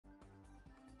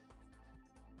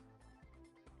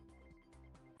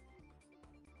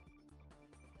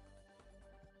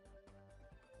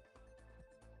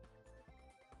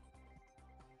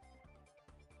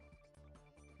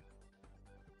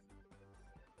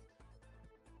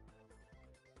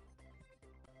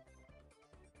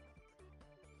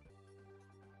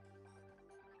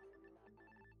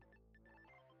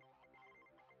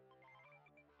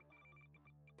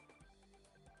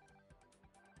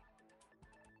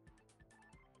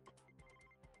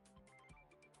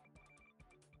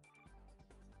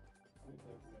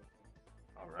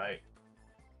All right.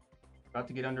 About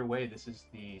to get underway. This is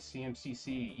the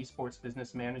CMCC Esports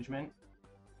Business Management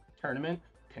Tournament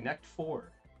Connect 4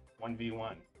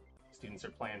 1v1. Students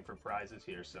are playing for prizes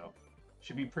here, so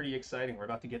should be pretty exciting. We're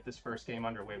about to get this first game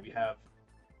underway. We have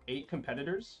 8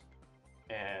 competitors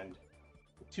and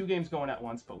 2 games going at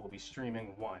once, but we'll be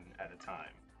streaming 1 at a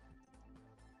time.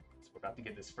 So we're about to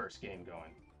get this first game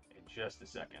going in just a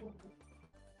second.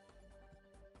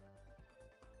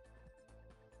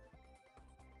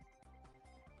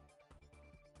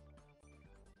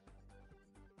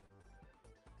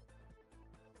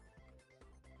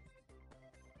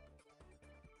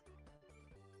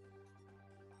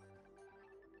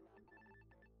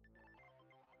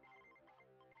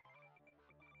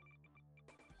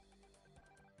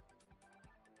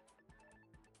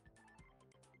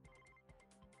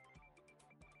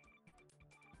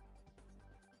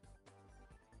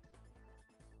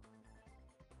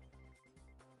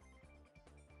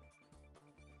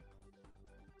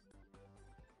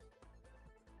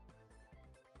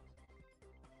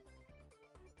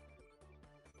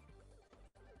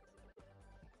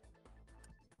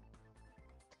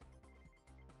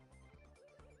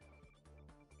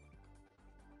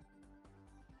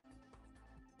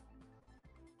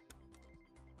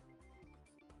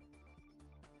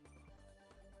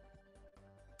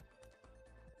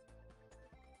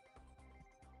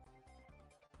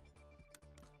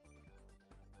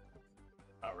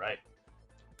 All right,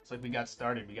 looks like we got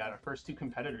started. We got our first 2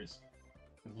 competitors,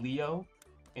 Leo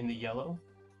in the yellow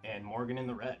and Morgan in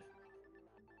the red.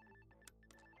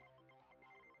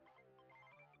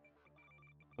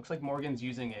 Looks like Morgan's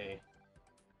using a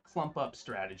clump up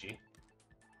strategy,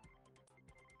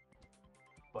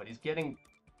 but he's getting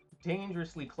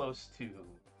dangerously close to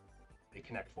the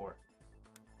Connect 4.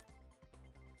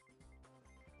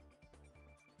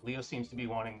 Leo seems to be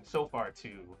wanting so far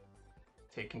to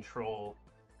take control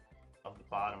of the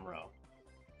bottom row.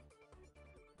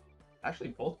 Actually,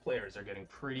 both players are getting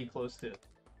pretty close to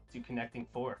connecting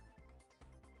 4.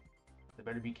 They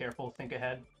better be careful, think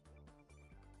ahead.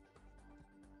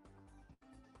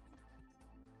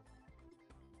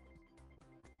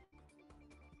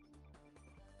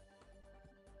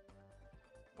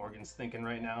 Morgan's thinking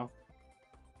right now,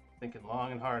 thinking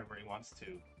long and hard where he wants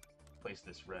to place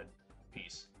this red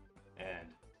piece. And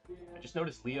I just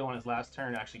noticed Leo on his last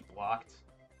turn actually blocked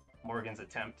Morgan's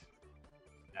attempt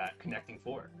at connecting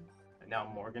 4. And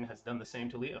now Morgan has done the same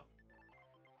to Leo.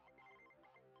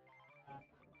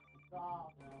 So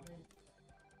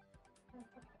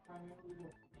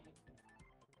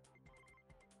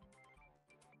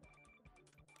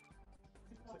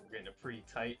we're getting a pretty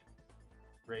tight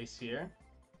race here.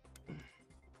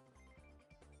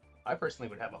 I personally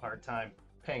would have a hard time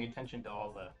paying attention to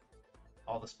all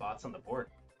the spots on the board.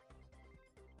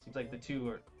 Seems like the 2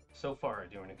 are so far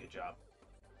doing a good job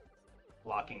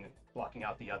blocking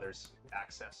out the others'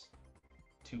 access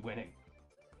to winning.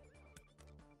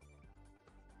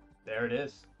 There it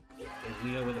is. There's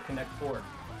Leo with a Connect 4.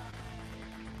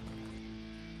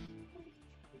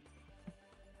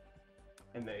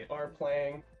 And they are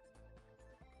playing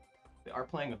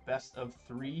a best of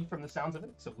 3 from the sounds of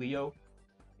it. So Leo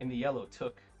in the yellow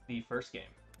took the first game.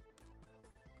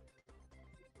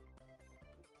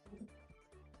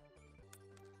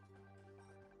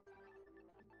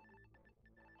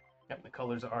 Yep, the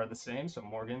colors are the same, so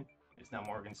Morgan is now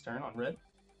Morgan's turn on red.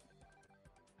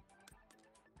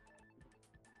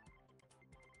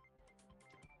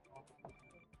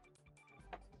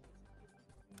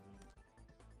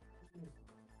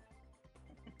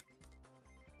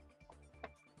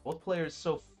 Both players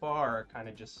so far are kind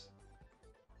of just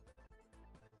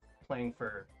playing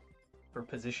for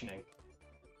positioning.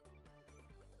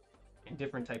 In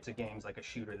different types of games, like a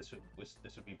shooter, this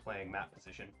would be playing map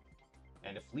position.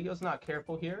 And if Leo's not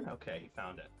careful here, okay, he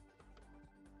found it.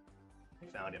 He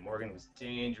found it. Morgan was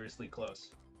dangerously close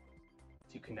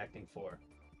to connecting 4.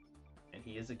 And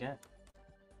he is again.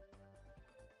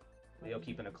 Leo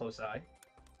keeping a close eye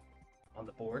on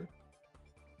the board.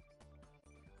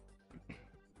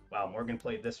 Wow, Morgan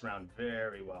played this round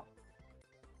very well.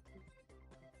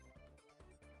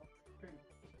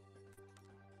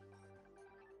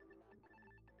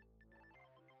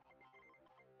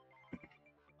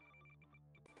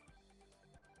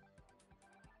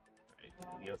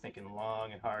 Leo thinking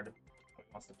long and hard how he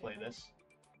wants to play this.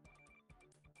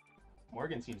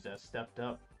 Morgan seems to have stepped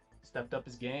up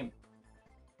his game.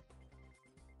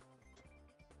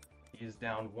 He is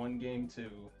down 1 game to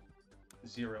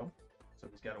 0, so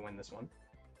he's got to win this one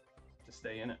to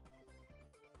stay in it.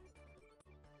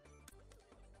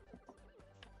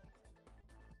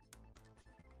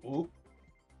 Ooh,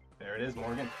 There it is,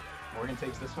 Morgan. Morgan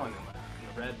takes this one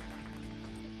in the red.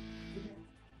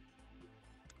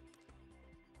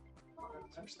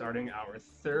 So we're starting our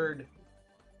third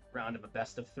round of a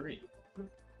best of 3.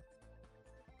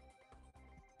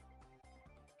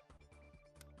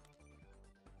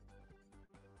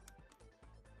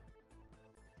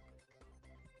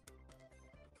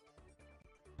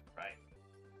 Right.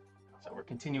 So we're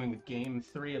continuing with game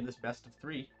 3 of this best of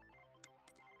 3.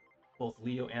 Both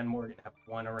Leo and Morgan have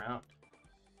won a round.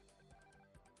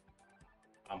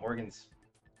 Morgan's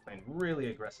playing really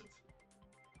aggressive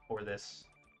for this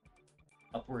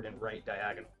upward and right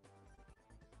diagonal.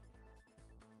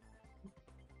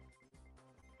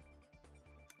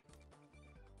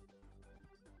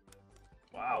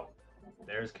 Wow,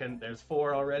 there's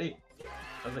 4 already.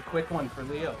 That was a quick one for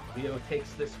Leo. Leo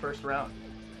takes this first round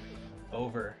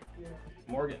over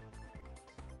Morgan.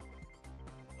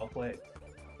 Well played.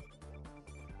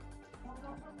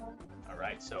 All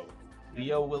right, so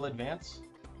Leo will advance.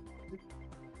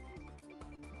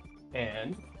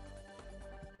 And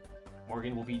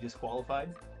Morgan will be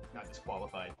disqualified. Not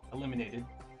disqualified, eliminated.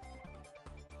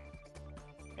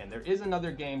 And there is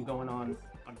another game going on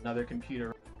another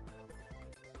computer.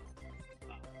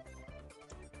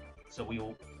 So we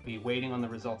will be waiting on the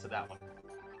results of that one.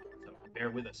 So bear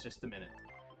with us just a minute.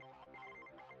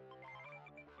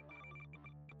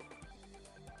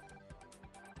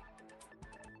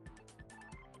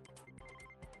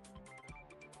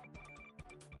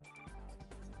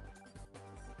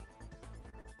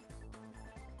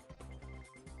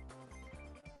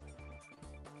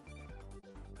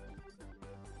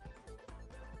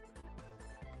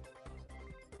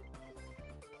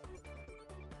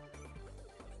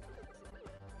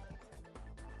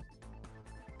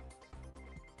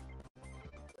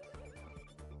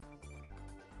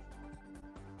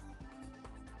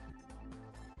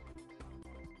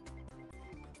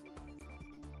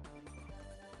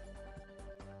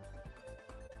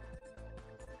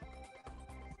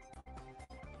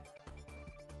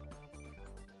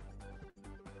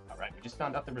 Right, we just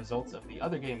found out the results of the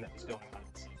other game that was going on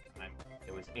at the same time.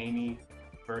 It was Amy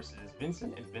versus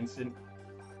Vincent, and Vincent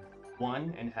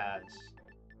won and has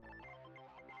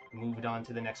moved on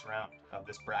to the next round of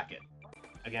this bracket.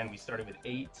 Again, we started with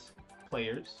 8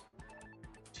 players.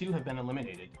 2 have been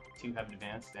eliminated, 2 have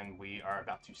advanced, and we are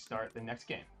about to start the next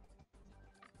game.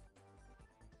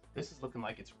 This is looking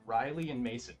like it's Riley and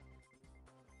Mason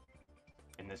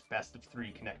in this best of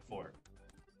 3 Connect 4.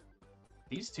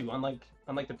 These two, unlike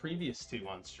the previous 2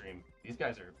 on stream, these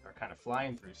guys are kind of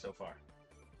flying through so far.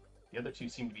 The other 2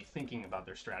 seem to be thinking about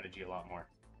their strategy a lot more.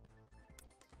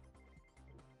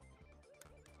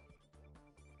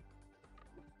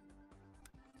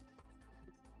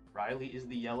 Riley is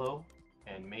the yellow,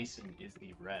 and Mason is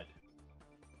the red.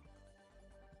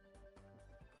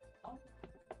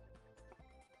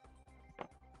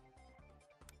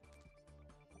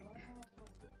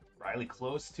 Riley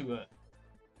close to a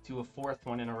 4th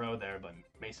one in a row there, but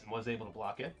Mason was able to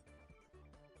block it.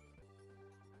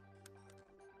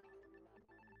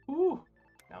 Ooh!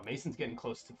 Now Mason's getting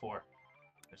close to 4.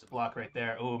 There's a block right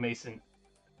there. Oh, Mason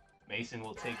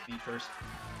will take the first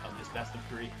of this best of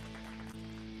 3.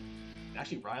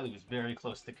 Actually, Riley was very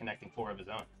close to connecting 4 of his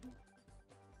own.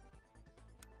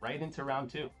 Right into round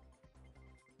 2.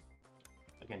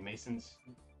 Again, Mason's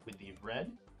with the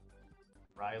red.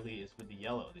 Riley is with the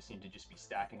yellow. They seem to just be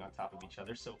stacking on top of each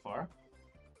other so far.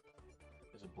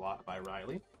 There's a block by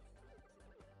Riley.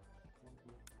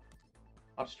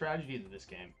 Up strategy to this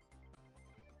game.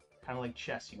 Kind of like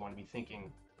chess, you want to be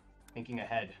thinking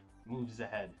ahead, moves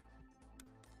ahead.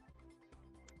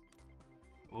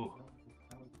 Ooh.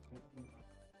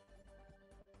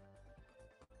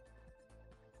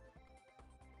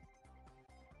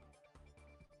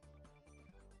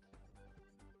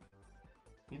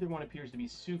 Neither one appears to be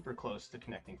super close to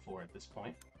connecting 4 at this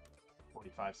point.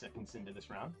 45 seconds into this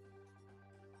round.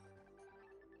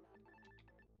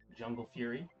 Jungle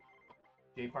Fury,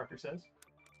 Jay Parker says.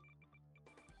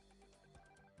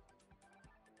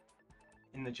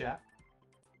 In the chat.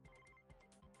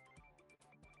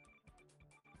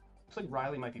 Looks like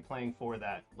Riley might be playing for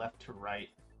that left to right.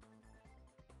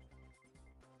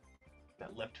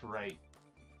 That left to right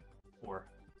 4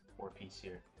 piece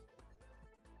here.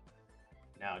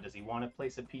 Now, does he want to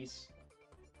place a piece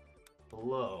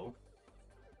below?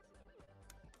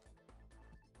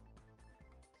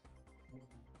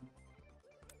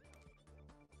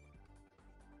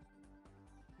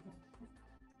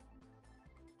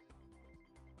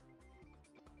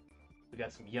 We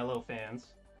got some yellow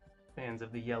fans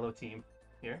of the yellow team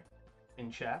here in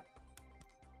chat.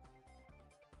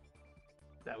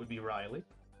 That would be Riley.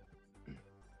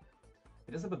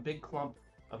 He does have a big clump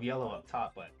of yellow up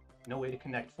top, but no way to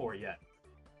connect 4 yet.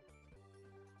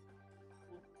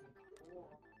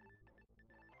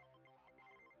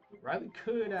 Riley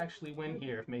could actually win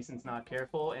here if Mason's not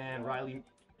careful, and Riley,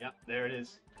 yep, there it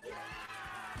is.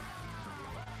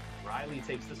 Riley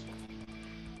takes this one.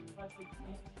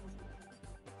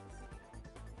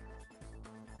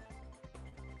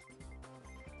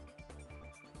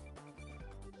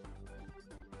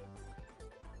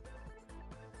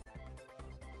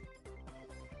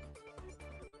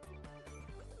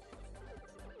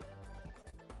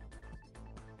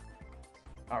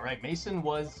 All right, Mason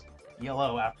was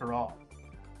yellow after all.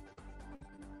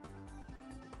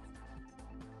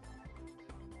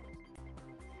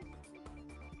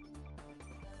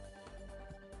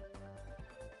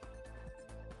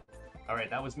 All right,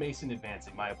 that was Mason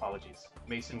advancing. My apologies.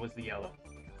 Mason was the yellow.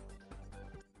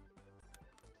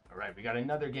 All right, we got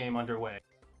another game underway.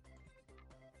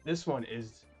 This one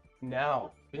is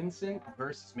now Vincent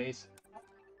versus Mason.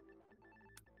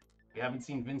 We haven't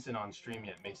seen Vincent on stream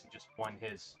yet. Mason just won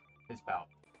his bout.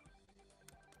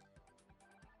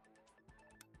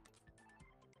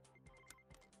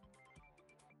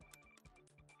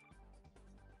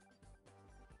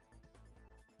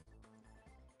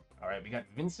 All right, we got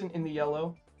Vincent in the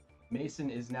yellow. Mason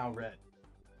is now red.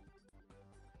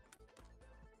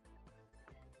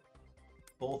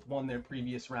 Both won their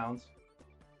previous rounds.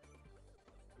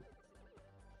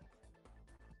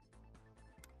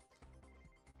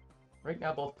 Right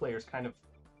now, both players kind of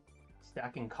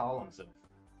stacking columns of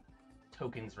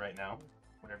tokens right now,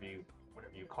 whatever you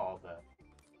call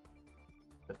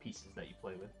the pieces that you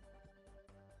play with.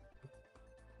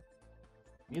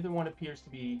 Neither one appears to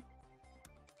be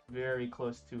very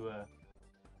close to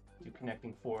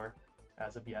connecting 4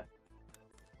 as of yet.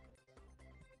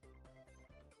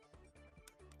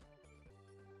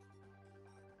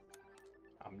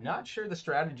 I'm not sure the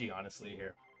strategy, honestly,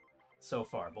 here so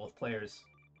far. Both players,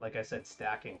 like I said,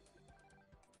 stacking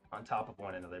on top of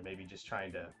one another, maybe just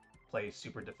trying to play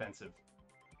super defensive.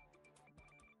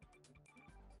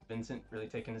 Vincent really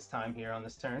taking his time here on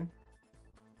this turn,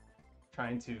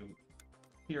 trying to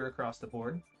peer across the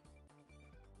board.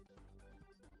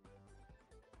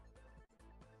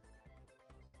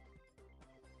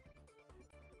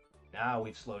 Now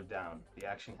we've slowed down. The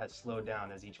action has slowed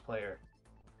down as each player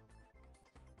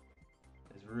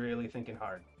is really thinking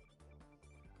hard.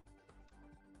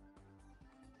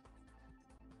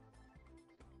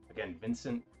 Again,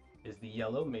 Vincent is the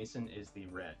yellow, Mason is the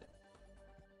red.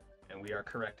 And we are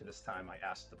correct this time. I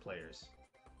asked the players.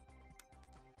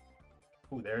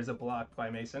 Ooh, there's a block by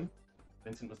Mason.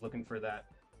 Vincent was looking for that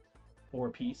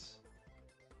 4-piece.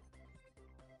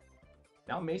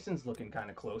 Now Mason's looking kind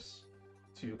of close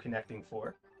to connecting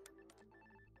 4.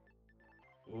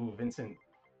 Ooh, Vincent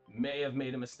may have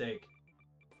made a mistake.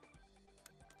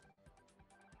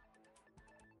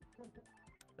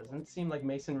 Doesn't seem like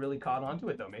Mason really caught onto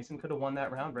it, though. Mason could have won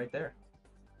that round right there.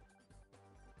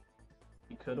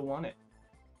 He could have won it.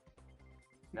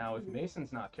 Now, if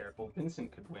Mason's not careful,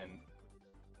 Vincent could win.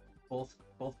 Both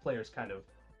players kind of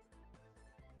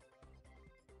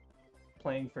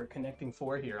playing for connecting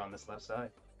 4 here on this left side.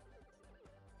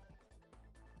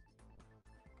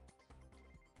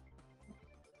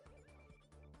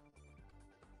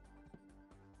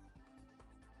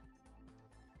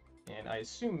 And I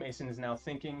assume Mason is now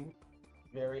thinking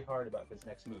very hard about his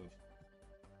next move.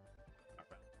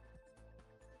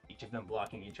 Each of them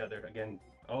blocking each other. Again,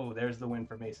 oh, there's the win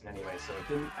for Mason anyway, so it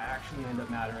didn't actually end up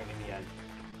mattering in the end.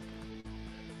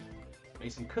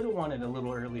 Mason could have won it a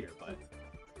little earlier, but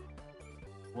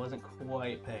wasn't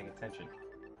quite paying attention.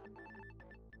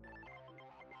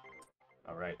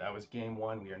 All right, that was game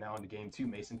 1. We are now into game 2.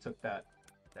 Mason took that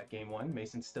game 1.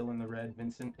 Mason's still in the red,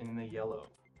 Vincent in the yellow.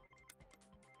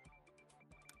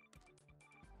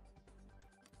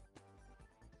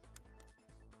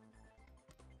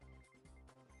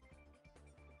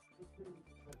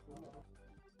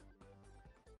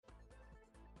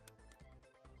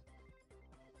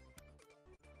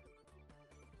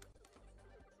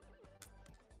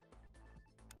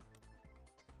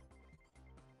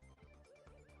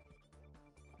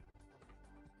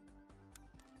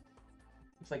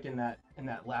 It's like in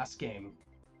that last game,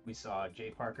 we saw Jay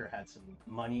Parker had some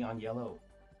money on yellow.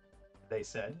 They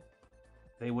said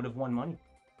they would have won money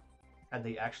had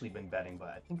they actually been betting, but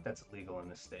I think that's illegal in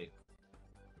this state.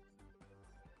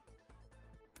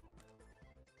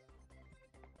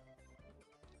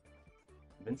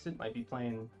 Vincent might be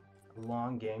playing a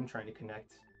long game, trying to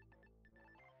connect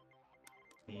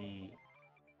the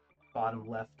bottom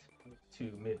left to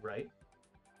mid right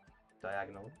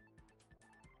diagonally.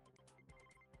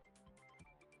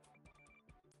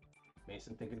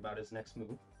 Mason thinking about his next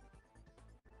move.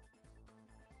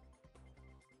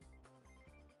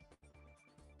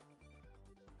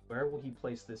 Where will he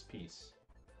place this piece?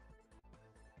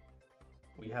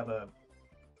 We have a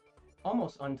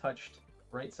almost untouched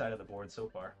right side of the board so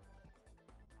far.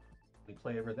 Will he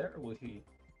play over there, or will he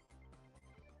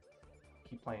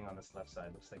keep playing on this left side?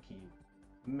 Looks like he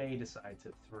may decide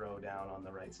to throw down on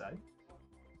the right side.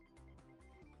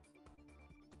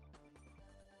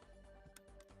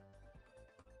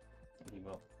 And he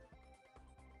will.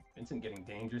 Vincent getting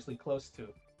dangerously close to.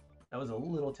 That was a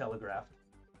little telegraphed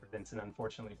for Vincent,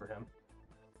 unfortunately for him.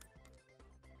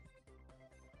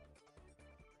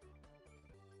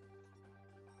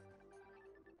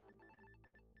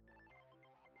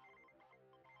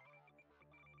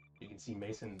 You can see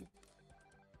Mason,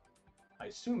 I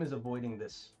assume, is avoiding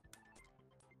this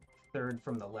third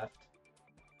from the left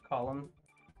column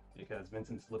because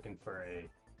Vincent's looking for a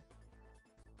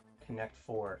connect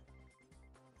 4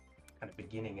 kind of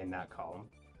beginning in that column.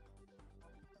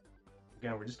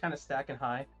 Again, we're just kind of stacking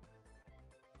high.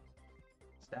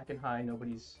 Stacking high.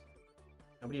 Nobody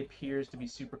appears to be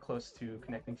super close to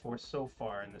connecting 4 so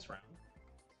far in this round.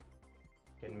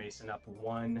 Getting Mason up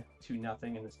 1-2-0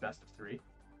 in this best of 3.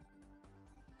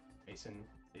 Mason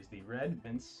is the red,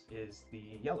 Vince is the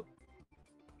yellow.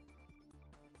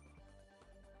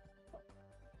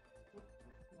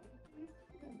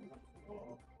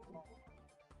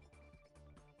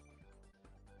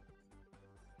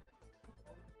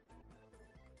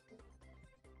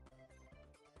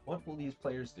 What will these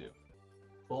players do?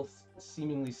 Both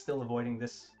seemingly still avoiding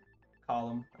this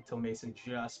column until Mason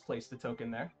just placed the token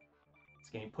there. This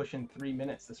game pushing 3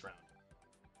 minutes this round.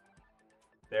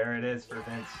 There it is for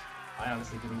Vince. I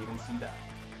honestly didn't even see that.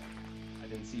 I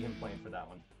didn't see him playing for that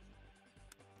one.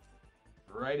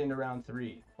 Right into round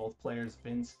 3. Both players,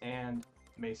 Vince and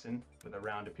Mason, with a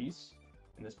round apiece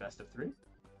in this best of 3.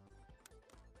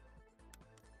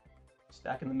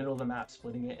 Stack in the middle of the map,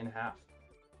 splitting it in half.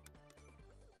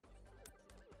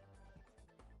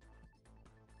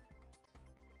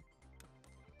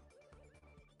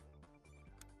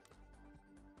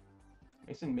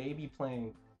 Mason may be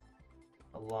playing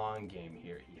a long game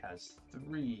here. He has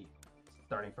 3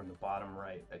 starting from the bottom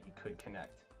right that he could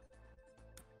connect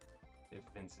if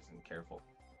Vince isn't careful.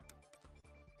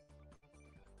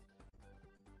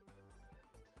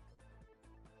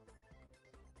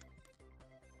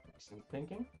 Mason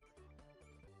thinking.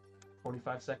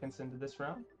 45 seconds into this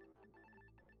round.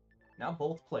 Now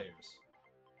both players.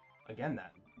 Again,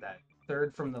 that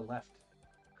third from the left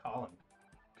column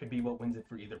could be what wins it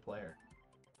for either player.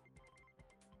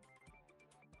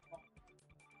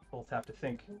 Both have to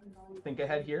think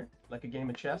ahead here, like a game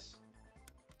of chess.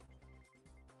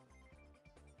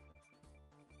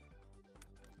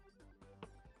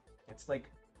 It's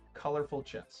like colorful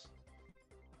chess.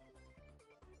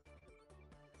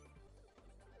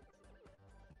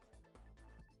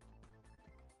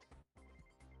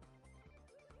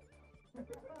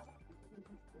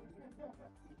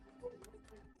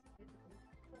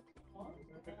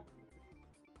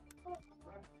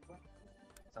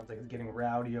 Sounds like it's getting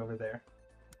rowdy over there,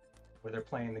 where they're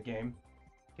playing the game.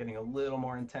 Getting a little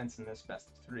more intense in this best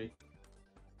of 3.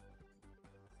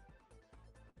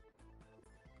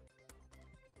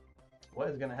 What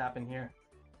is going to happen here?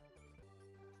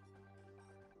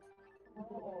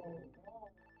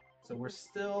 So we're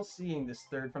still seeing this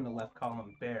third from the left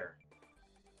column bare.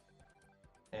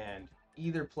 And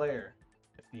either player,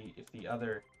 if the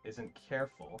other isn't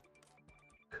careful,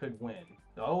 could win.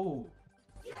 Oh!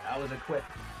 That was a quick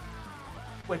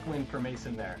win for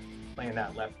Mason there, playing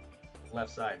that left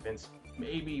side. Vince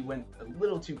maybe went a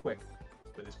little too quick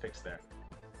with his picks there.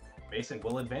 Mason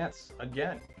will advance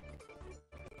again.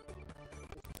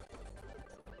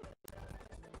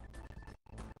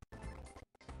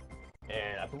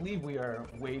 And I believe we are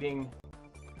waiting.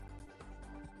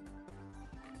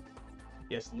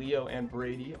 Yes, Leo and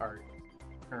Brady are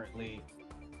currently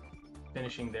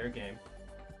finishing their game.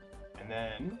 And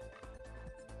then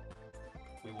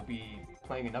we will be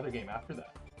playing another game after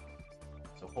that.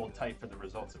 So hold tight for the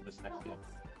results of this next game.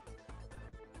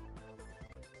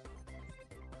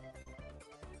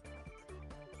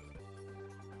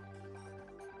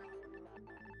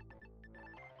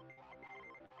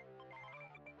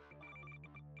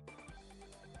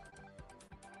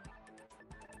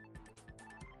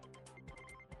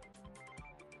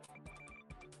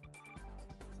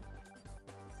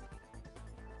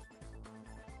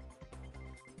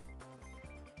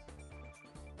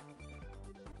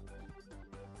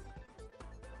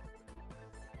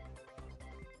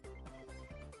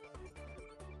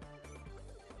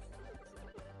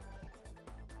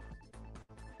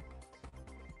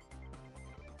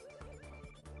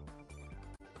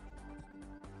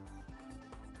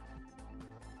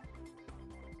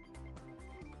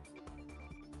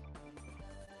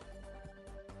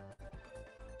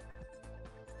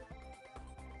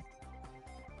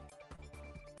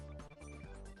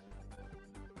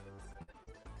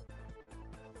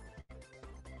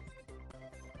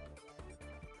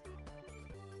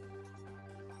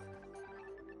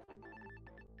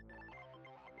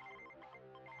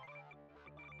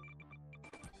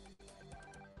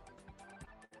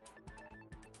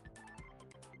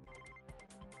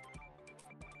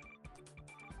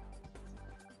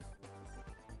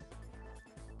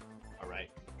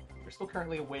 still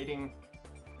currently awaiting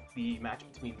the match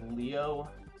between Leo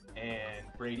and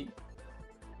Brady.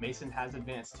 Mason has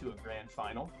advanced to a grand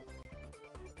final.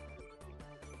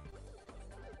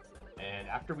 And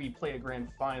after we play a grand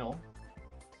final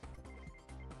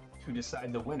to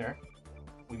decide the winner,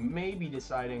 we may be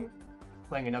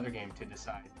playing another game to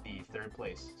decide the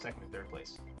second and third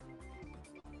place.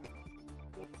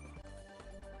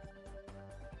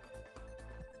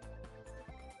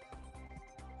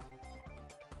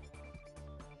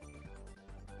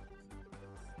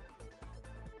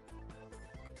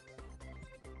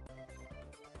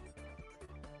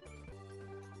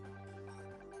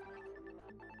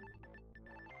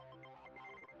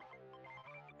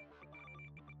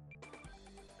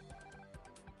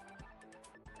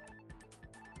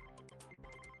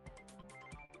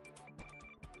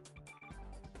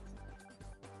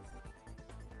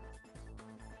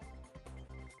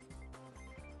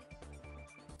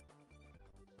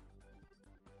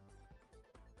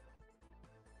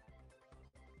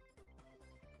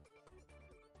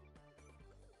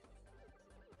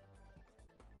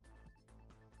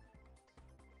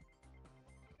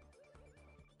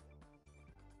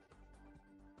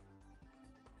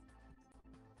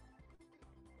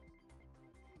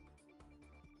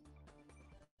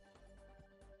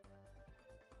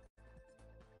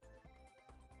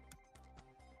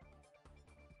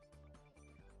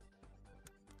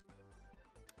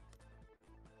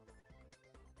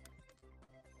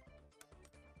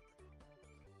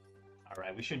 All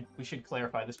right, we should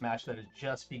clarify this match that has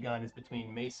just begun is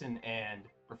between Mason and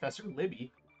Professor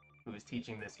Libby, who is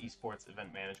teaching this esports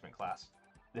event management class.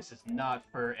 This is not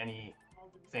for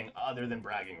anything other than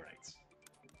bragging rights.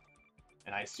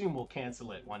 And I assume we'll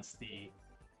cancel it once the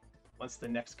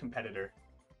next competitor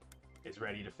is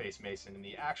ready to face Mason in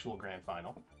the actual grand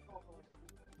final.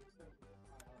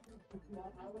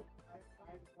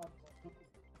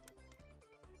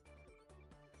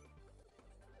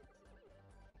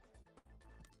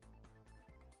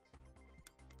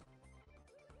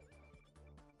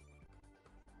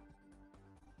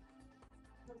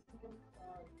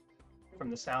 From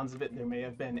the sounds of it, there may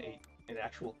have been an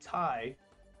actual tie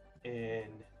in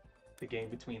the game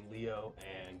between Leo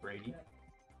and Brady.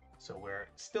 So we're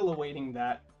still awaiting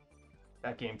that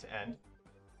game to end.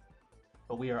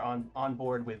 But we are on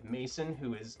board with Mason,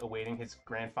 who is awaiting his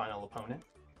grand final opponent,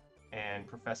 and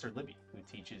Professor Libby, who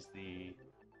teaches the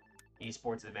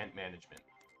esports event management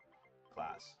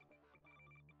class.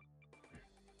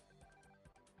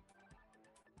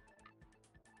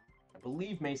 I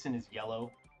believe Mason is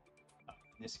yellow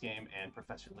in this game, and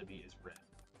Professor Libby is red.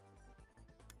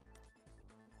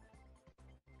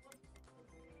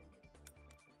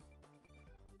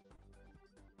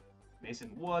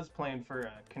 Mason was playing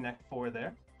for Connect 4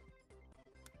 there.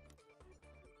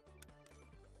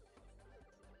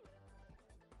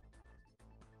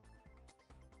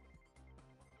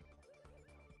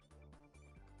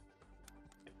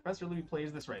 If Professor Libby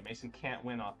plays this right, Mason can't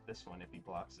win off this one if he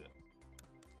blocks it.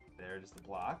 There's the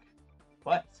block.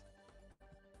 But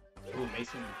ooh,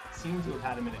 Mason seems to have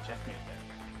had him in a checkmate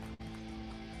there.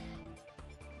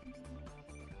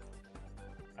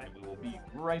 Alright, we will be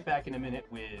right back in a minute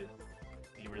with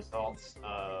the results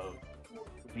of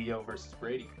Leo versus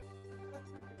Brady.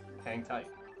 Hang tight.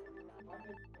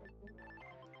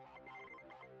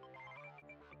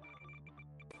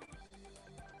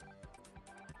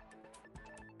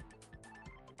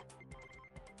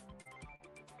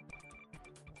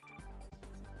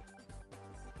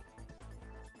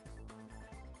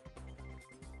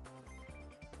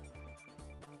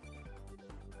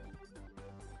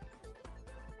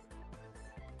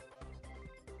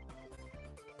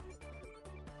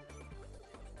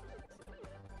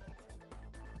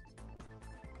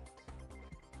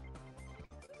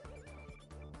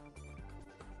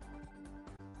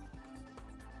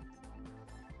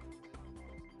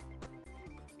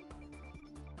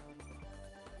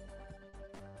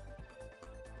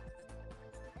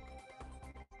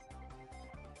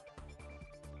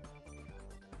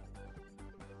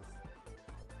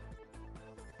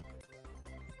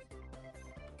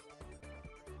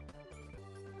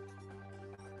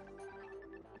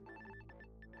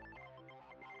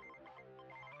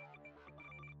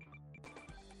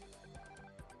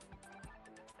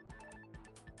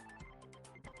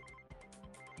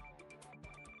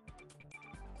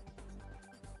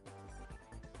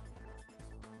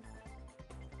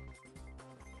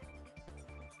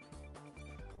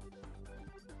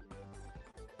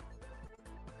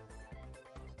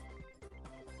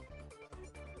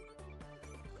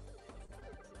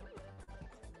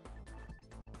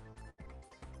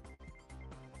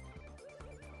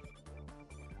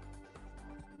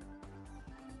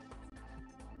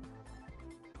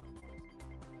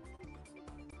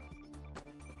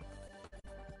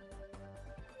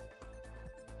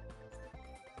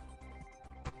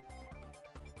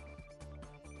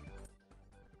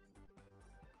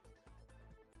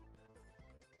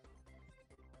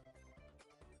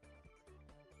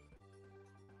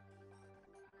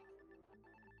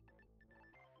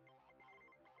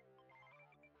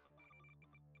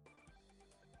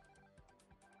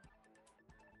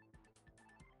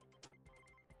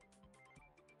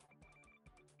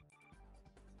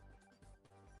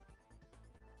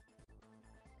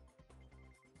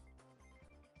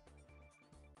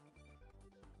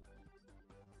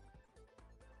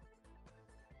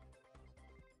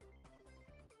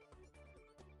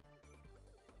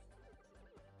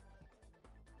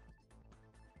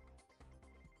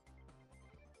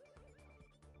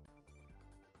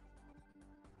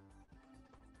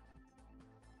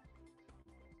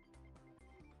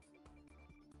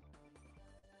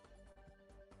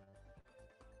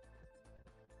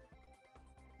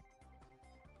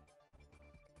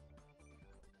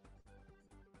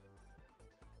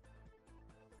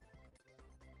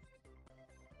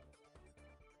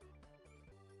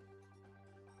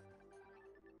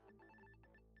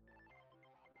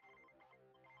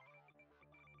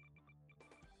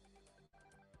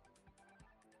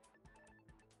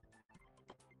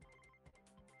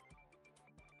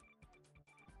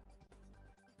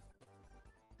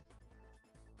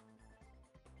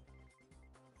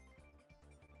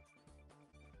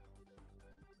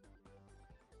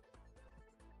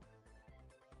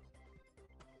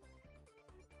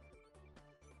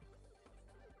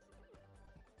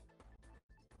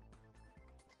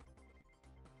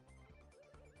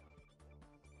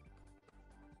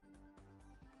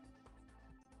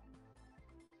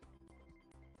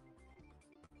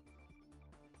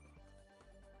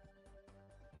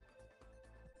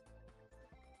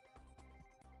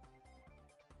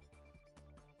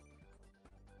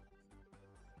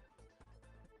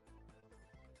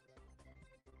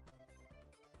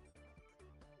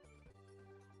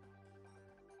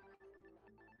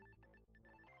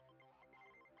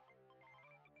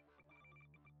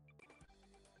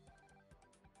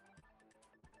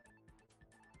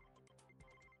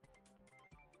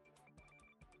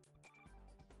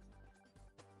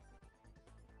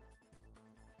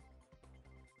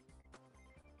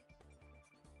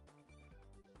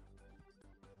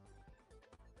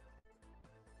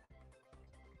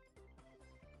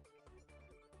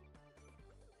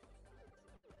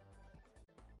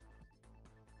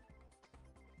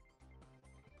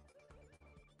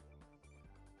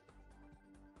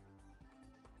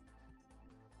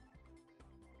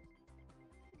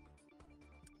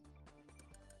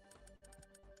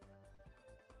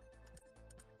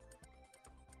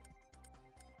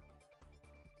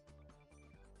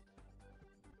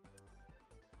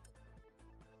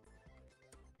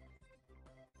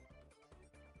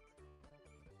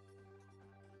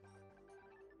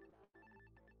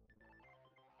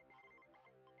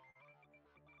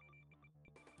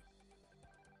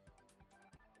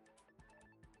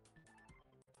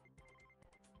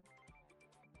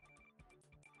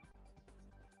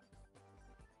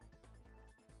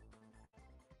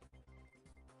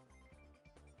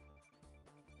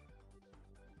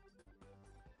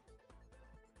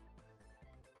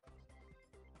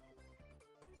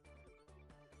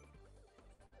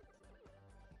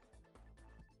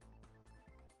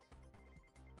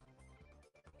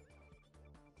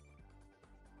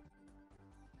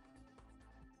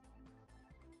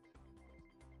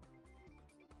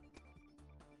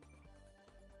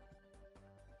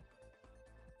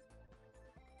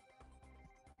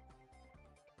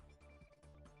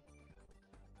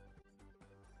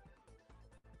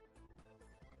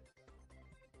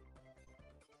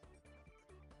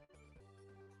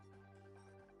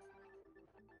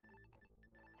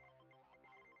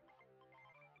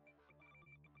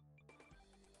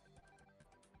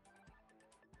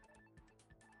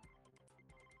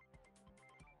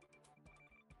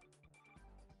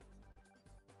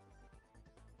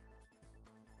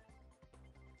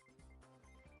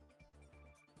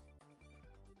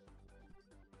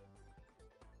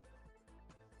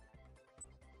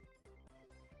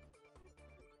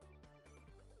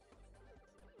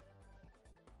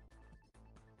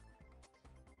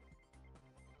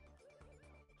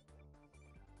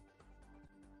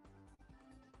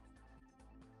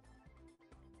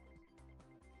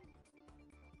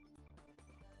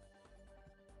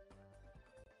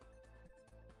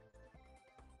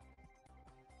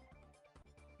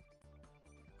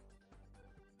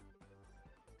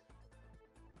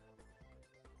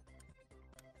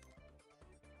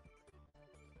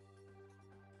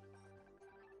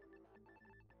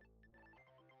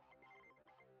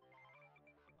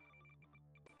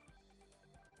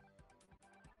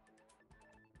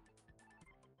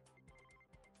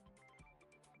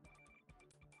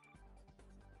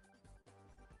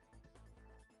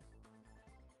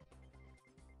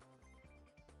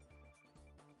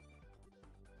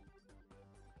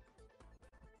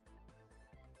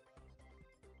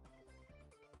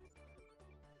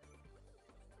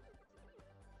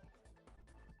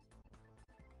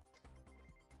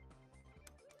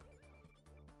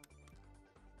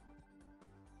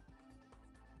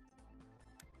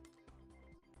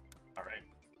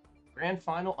 Grand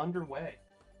final underway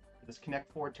for this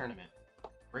Connect 4 tournament.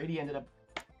 Brady ended up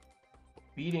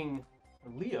beating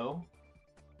Leo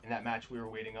in that match we were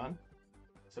waiting on.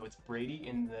 So it's Brady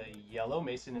in the yellow,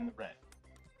 Mason in the red.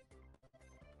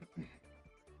 We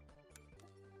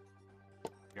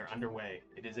are underway.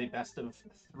 It is a best of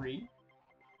 3,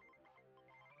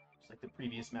 just like the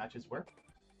previous matches were.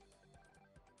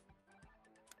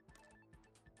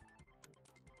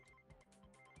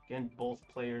 Again, both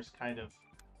players kind of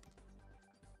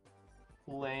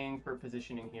playing for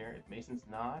positioning here. If Mason's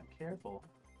not careful,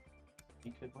 he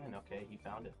could win. Okay, he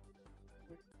found it.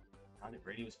 Found it.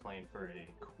 Brady was playing for a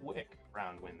quick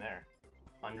round win there.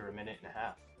 Under a minute and a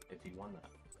half if he won that.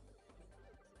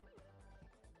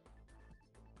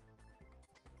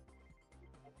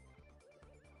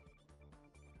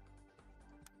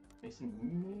 Mason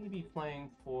maybe playing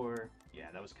for...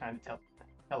 Yeah, that was kind of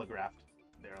telegraphed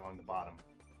there along the bottom.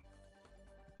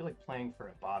 I feel like playing for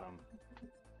a bottom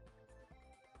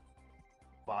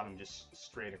just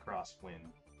straight across win.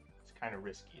 It's kind of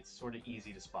risky. It's sort of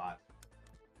easy to spot.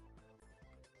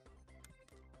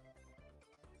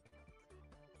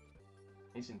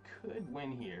 Mason could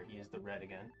win here. He is the red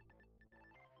again.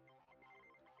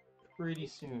 Pretty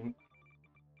soon.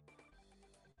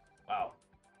 Wow.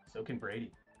 So can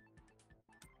Brady.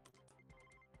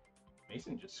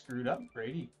 Mason just screwed up.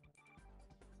 Brady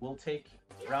will take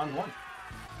round 1.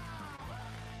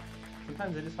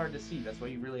 Sometimes it is hard to see. That's why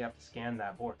you really have to scan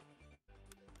that board.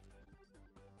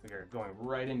 We are going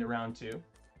right into round 2.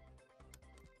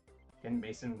 Again,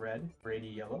 Mason red, Brady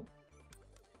yellow.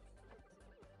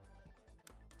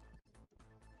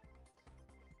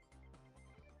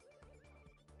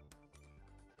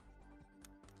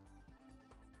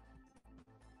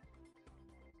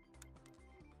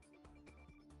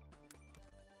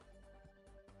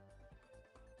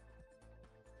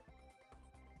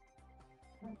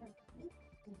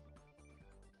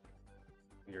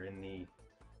 We are in the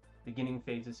beginning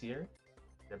phases here.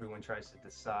 Everyone tries to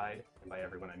decide, and by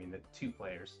everyone I mean the 2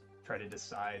 players, try to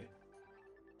decide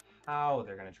how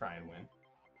they're going to try and win.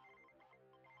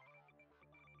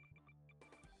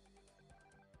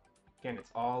 Again,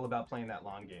 it's all about playing that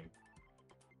long game.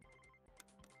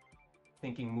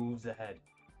 Thinking moves ahead.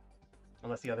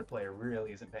 Unless the other player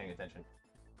really isn't paying attention.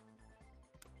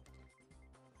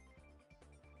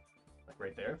 Like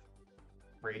right there.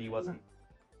 Brady wasn't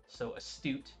so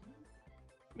astute.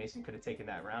 Mason could have taken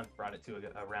that round, brought it to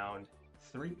a round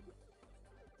 3.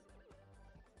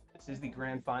 This is the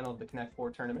grand final of the Connect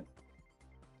 4 tournament.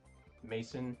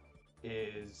 Mason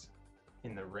is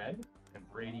in the red,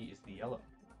 and Brady is the yellow.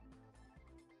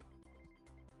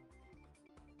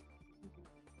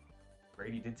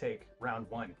 Brady did take round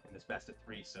 1 in this best of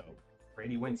 3, so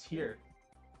Brady wins here.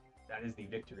 That is the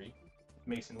victory. If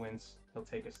Mason wins, he'll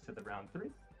take us to the round 3.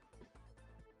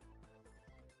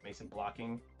 Mason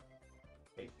blocking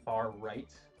a far right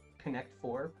Connect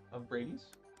 4 of Brady's.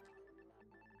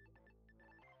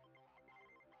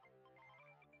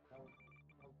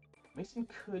 Mason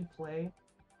could play,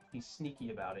 if he's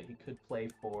sneaky about it, he could play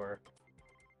for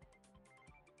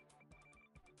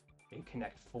a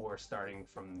Connect 4 starting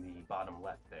from the bottom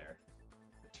left there.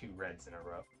 The 2 reds in a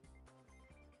row.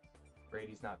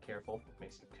 Brady's not careful.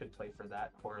 Mason could play for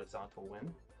that horizontal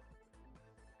win.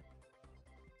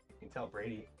 You can tell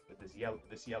Brady with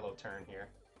this yellow turn here,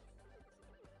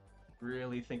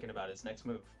 really thinking about his next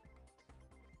move.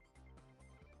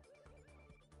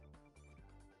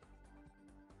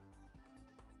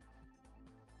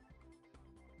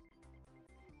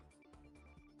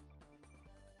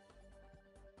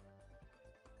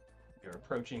 You're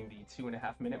approaching the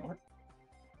 2.5 minute mark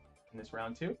in this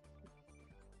round 2.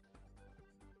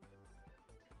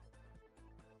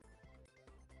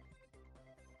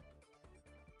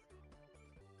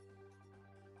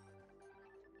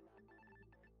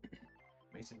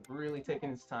 Mason really taking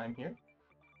his time here.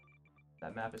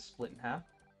 That map is split in half.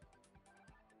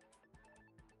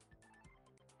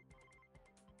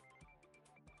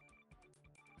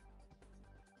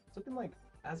 It's looking like,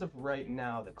 as of right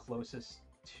now, the closest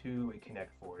to a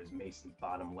Connect 4 is Mason's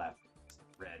bottom left. It's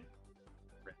red.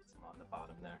 Red's on the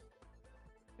bottom there.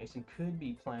 Mason could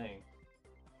be playing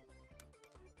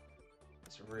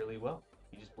this really well.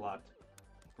 He just blocked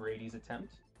Brady's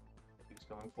attempt that he was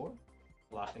going for.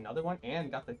 Blocked another one and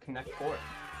got the Connect 4.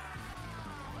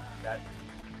 That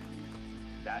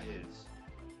is.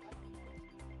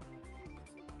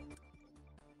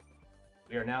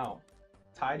 We are now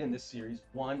tied in this series,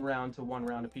 1 round to 1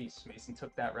 round apiece. Mason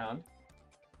took that round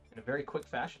in a very quick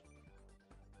fashion.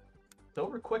 It's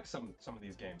over quick some of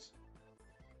these games.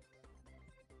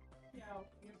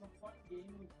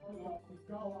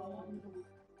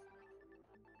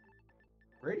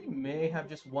 Brady may have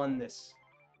just won this.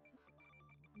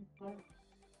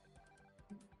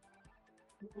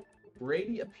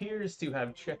 Brady appears to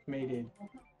have checkmated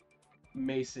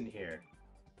Mason here.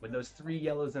 With those 3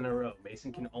 yellows in a row,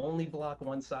 Mason can only block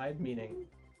one side, meaning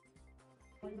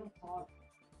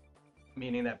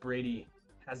that Brady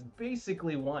has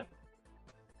basically won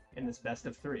in this best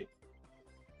of 3.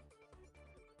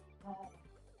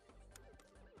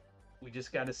 We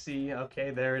just got to see,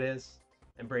 okay, there it is.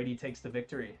 And Brady takes the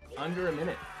victory. Under a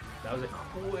minute. That was a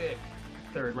quick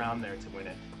 3rd round there to win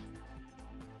it.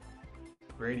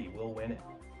 Brady will win it.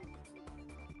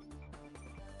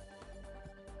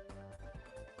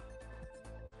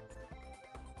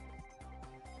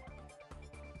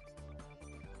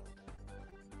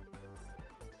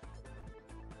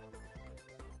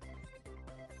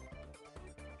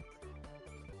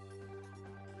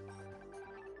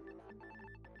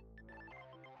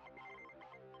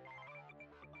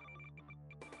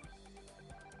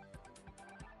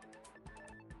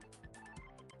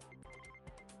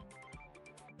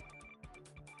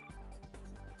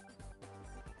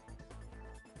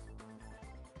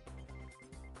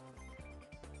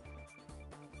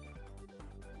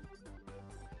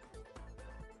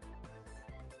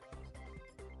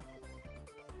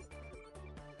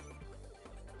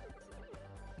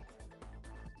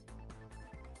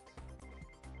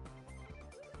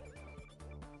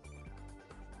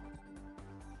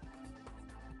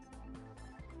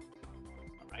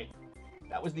 Right.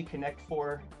 That was the Connect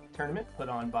 4 tournament put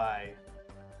on by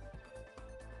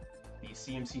the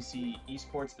CMCC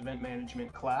Esports event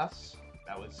management class.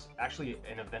 That was actually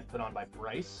an event put on by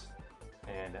Bryce,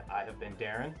 and I have been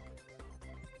Darren,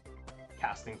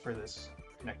 casting for this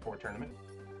Connect 4 tournament.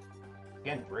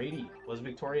 Again, Brady was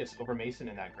victorious over Mason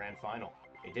in that grand final.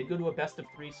 It did go to a best of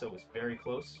 3, so it was very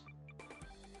close,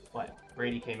 but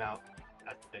Brady came out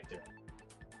as the victor.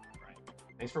 Right.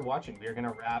 Thanks for watching. We are going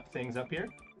to wrap things up here,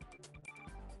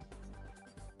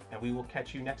 and we will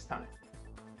catch you next time.